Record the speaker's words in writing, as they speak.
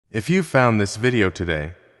If you found this video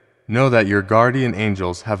today, know that your guardian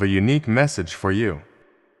angels have a unique message for you.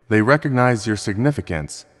 They recognize your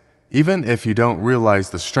significance, even if you don't realize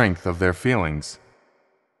the strength of their feelings.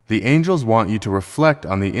 The angels want you to reflect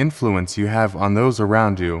on the influence you have on those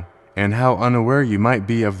around you and how unaware you might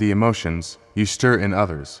be of the emotions you stir in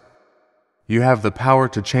others. You have the power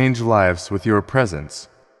to change lives with your presence.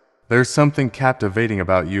 There's something captivating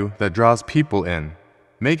about you that draws people in,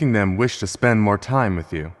 making them wish to spend more time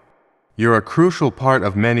with you. You're a crucial part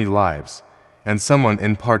of many lives, and someone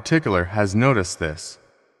in particular has noticed this.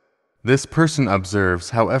 This person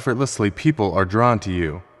observes how effortlessly people are drawn to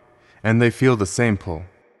you, and they feel the same pull.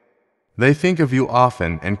 They think of you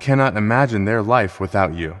often and cannot imagine their life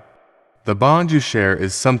without you. The bond you share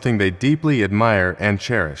is something they deeply admire and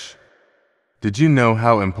cherish. Did you know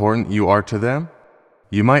how important you are to them?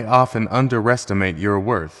 You might often underestimate your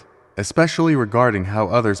worth, especially regarding how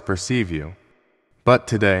others perceive you. But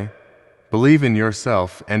today, believe in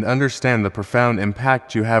yourself and understand the profound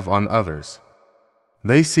impact you have on others.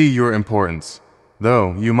 They see your importance,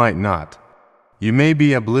 though you might not. You may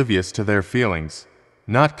be oblivious to their feelings,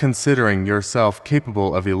 not considering yourself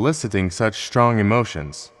capable of eliciting such strong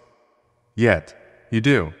emotions. Yet, you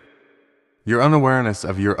do. Your unawareness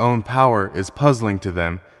of your own power is puzzling to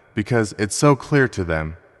them because it's so clear to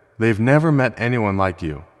them. They've never met anyone like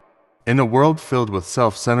you. In a world filled with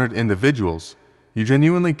self-centered individuals, you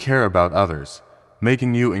genuinely care about others,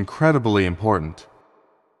 making you incredibly important.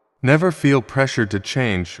 Never feel pressured to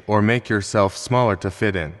change or make yourself smaller to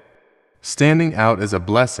fit in. Standing out is a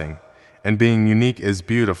blessing, and being unique is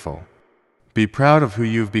beautiful. Be proud of who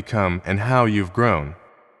you've become and how you've grown.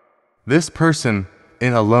 This person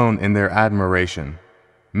isn't alone in their admiration.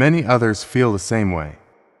 Many others feel the same way.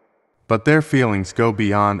 But their feelings go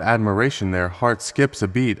beyond admiration. Their heart skips a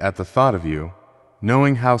beat at the thought of you,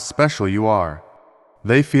 knowing how special you are.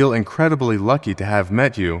 They feel incredibly lucky to have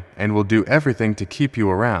met you and will do everything to keep you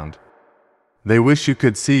around. They wish you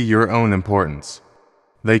could see your own importance.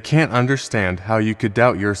 They can't understand how you could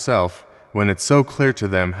doubt yourself when it's so clear to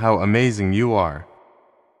them how amazing you are.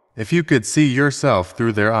 If you could see yourself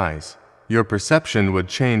through their eyes, your perception would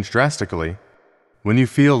change drastically. When you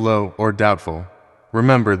feel low or doubtful,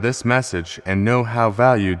 remember this message and know how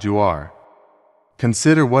valued you are.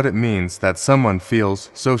 Consider what it means that someone feels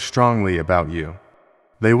so strongly about you.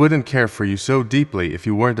 They wouldn't care for you so deeply if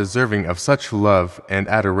you weren't deserving of such love and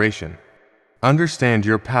adoration. Understand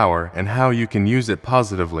your power and how you can use it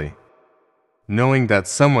positively. Knowing that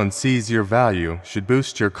someone sees your value should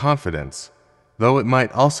boost your confidence, though it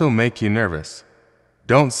might also make you nervous.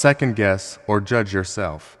 Don't second-guess or judge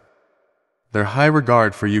yourself. Their high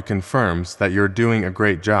regard for you confirms that you're doing a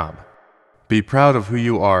great job. Be proud of who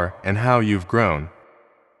you are and how you've grown.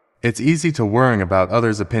 It's easy to worry about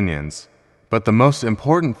others' opinions, but the most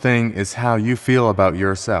important thing is how you feel about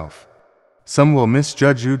yourself. Some will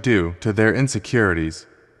misjudge you due to their insecurities,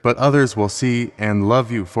 but others will see and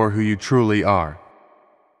love you for who you truly are.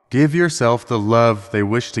 Give yourself the love they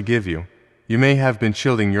wish to give you. You may have been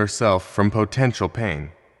shielding yourself from potential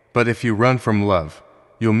pain, but if you run from love,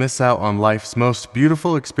 you'll miss out on life's most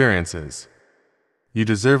beautiful experiences. You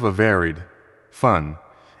deserve a varied, fun,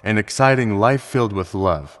 and exciting life filled with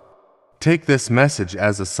love. Take this message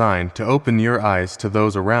as a sign to open your eyes to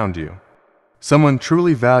those around you. Someone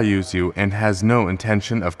truly values you and has no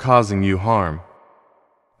intention of causing you harm.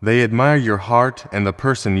 They admire your heart and the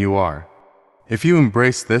person you are. If you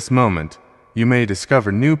embrace this moment, you may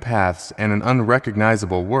discover new paths and an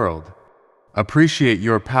unrecognizable world. Appreciate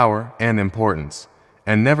your power and importance,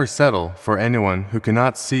 and never settle for anyone who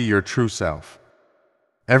cannot see your true self.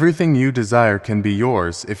 Everything you desire can be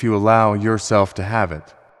yours if you allow yourself to have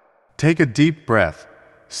it. Take a deep breath,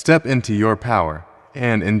 step into your power,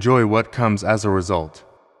 and enjoy what comes as a result.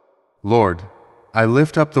 Lord, I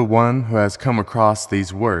lift up the one who has come across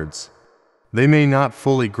these words. They may not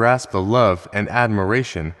fully grasp the love and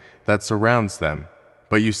admiration that surrounds them,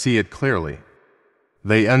 but you see it clearly.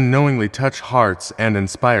 They unknowingly touch hearts and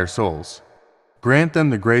inspire souls. Grant them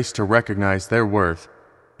the grace to recognize their worth,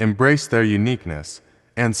 embrace their uniqueness,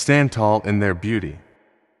 and stand tall in their beauty.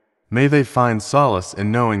 May they find solace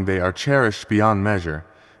in knowing they are cherished beyond measure,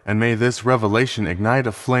 and may this revelation ignite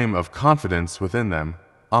a flame of confidence within them.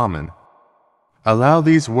 Amen. Allow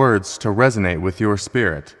these words to resonate with your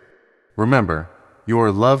spirit. Remember, you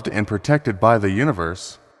are loved and protected by the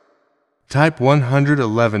universe. Type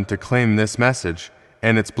 111 to claim this message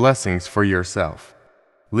and its blessings for yourself.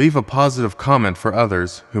 Leave a positive comment for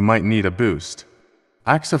others who might need a boost.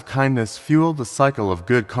 Acts of kindness fuel the cycle of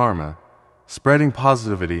good karma, spreading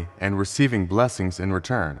positivity and receiving blessings in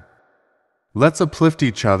return. Let's uplift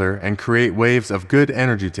each other and create waves of good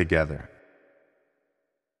energy together.